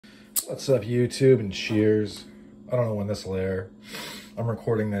What's up, YouTube, and cheers. I don't know when this will air. I'm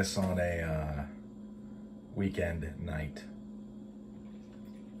recording this on a weekend night.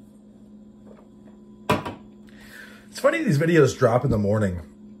 It's funny these videos drop in the morning.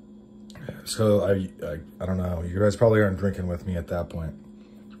 So I don't know. You guys probably aren't drinking with me at that point.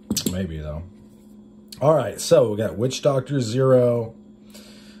 Maybe though. All right, so we got Witchdoctor Zero,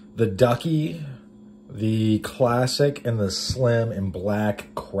 the Ducky, the Classic, and the Slim in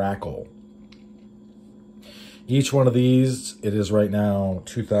black Crackle. Each one of these, it is right now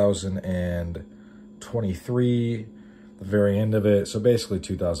 2023, the very end of it. So basically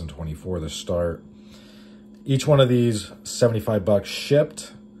 2024, the start. Each one of these, 75 bucks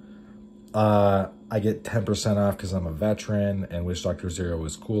shipped. I get 10% off because I'm a veteran, and Witchdoctor Zero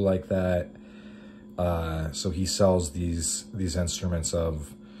is cool like that. So he sells these instruments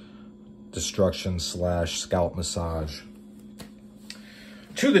of destruction / scalp massage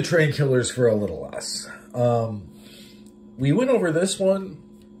to the train killers for a little less. We went over this one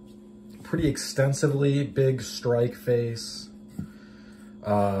pretty extensively. Big strike face,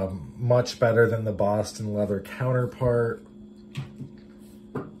 much better than the Boston leather counterpart.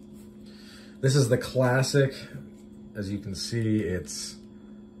 This is the Classic. As you can see, it's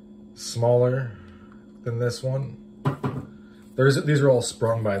smaller than this one. These are all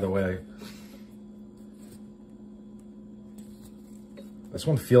sprung, by the way. This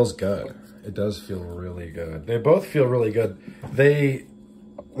one feels good. It does feel really good. They both feel really good.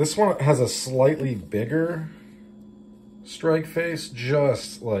 This one has a slightly bigger strike face.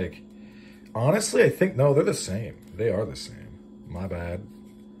 Just like, honestly, I think, no, they're the same. They are the same. My bad.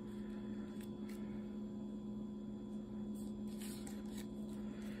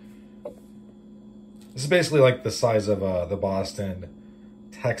 This is basically like the size of the Boston,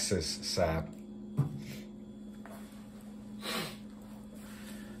 Texas sap.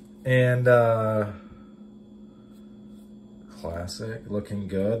 And Classic, looking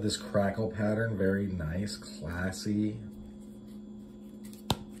good. This Crackle pattern, very nice, classy.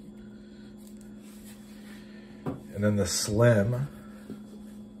 And then the Slim.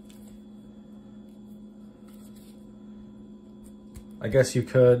 I guess you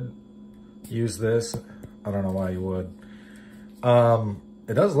could use this. I don't know why you would.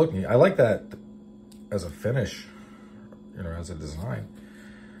 It does look neat. I like that as a finish, you know, as a design.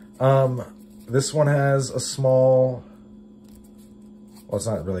 This one has a small, well, it's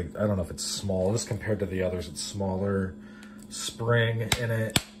not really, I don't know if it's small, just compared to the others, it's smaller spring in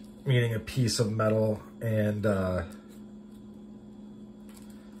it, meaning a piece of metal, and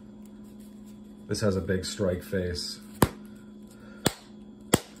this has a big strike face.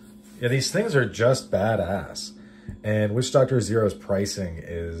 Yeah, these things are just badass. And Witchdoctor Zero's pricing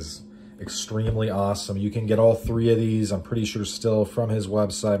is extremely awesome. You can get all three of these, I'm pretty sure, still from his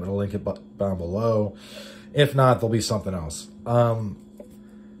website. I'm going to link it down below. If not, there'll be something else. But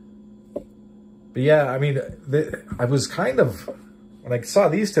yeah, I mean, I was kind of, when I saw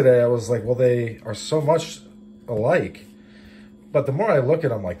these today, I was like, well, they are so much alike. But the more I look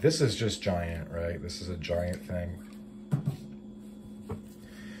at them, like, this is just giant, right? This is a giant thing.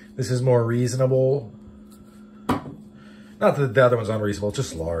 This is more reasonable. Not that the other one's unreasonable, it's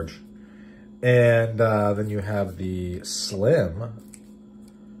just large. And then you have the Slim,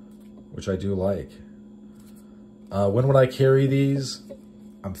 which I do like. When would I carry these?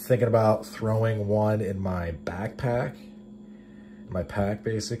 I'm thinking about throwing one in my backpack, my pack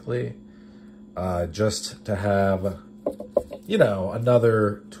basically, just to have, you know,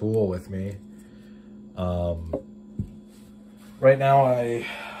 another tool with me. Right now I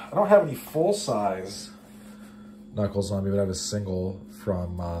don't have any full-size knuckles on me, but I have a single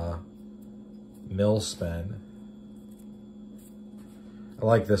from Millspin. I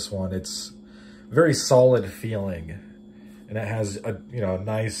like this one. It's very solid feeling, and it has a, you know, a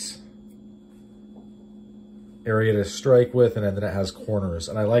nice area to strike with, and then it has corners.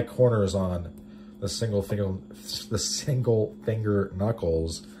 And I like corners on the single finger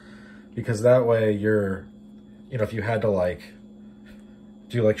knuckles, because that way you're, you know, if you had to like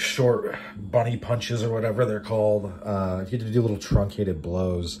do like short bunny punches or whatever they're called, if you had to do little truncated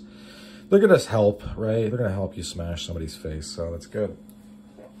blows, they're gonna help, right? They're gonna help you smash somebody's face, so that's good.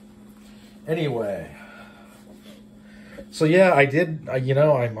 Anyway, so yeah, I did, you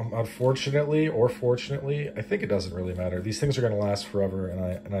know, I'm unfortunately or fortunately, I think it doesn't really matter. These things are gonna last forever,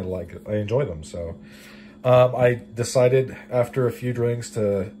 and I like it. I enjoy them. So I decided after a few drinks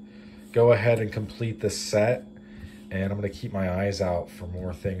to go ahead and complete this set. And I'm going to keep my eyes out for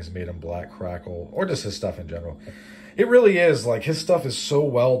more things made in black Crackle, or just his stuff in general. It really is, like, his stuff is so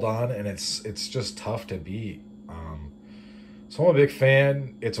well done, and it's just tough to beat. So I'm a big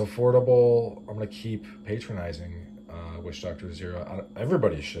fan. It's affordable. I'm going to keep patronizing Witchdoctor Zero.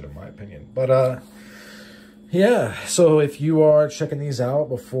 Everybody should, in my opinion. But yeah, so if you are checking these out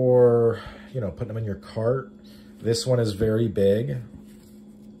before, you know, putting them in your cart, this one is very big.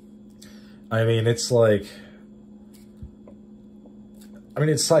 I mean, it's like, I mean,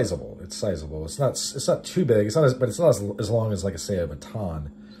 it's sizable. It's sizable. It's not too big. It's not as, but it's not as long as, like, say, a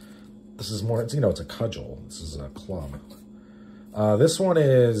baton. This is more, it's, you know, it's a cudgel. This is a club. This one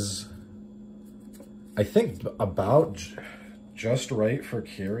is, I think, about just right for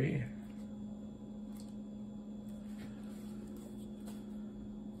carry.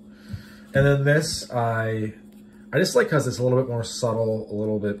 And then this, I just like because it's a little bit more subtle, a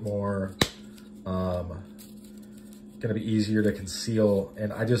little bit more, gonna be easier to conceal.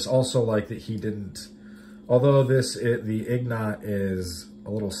 And I just also like that he didn't, although the Ignat is a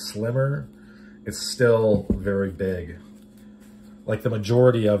little slimmer, it's still very big. Like the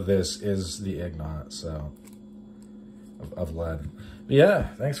majority of this is the Ignat, so, of lead. But yeah,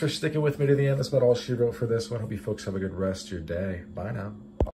 thanks for sticking with me to the end. That's about all she wrote for this one. Hope you folks have a good rest of your day. Bye now.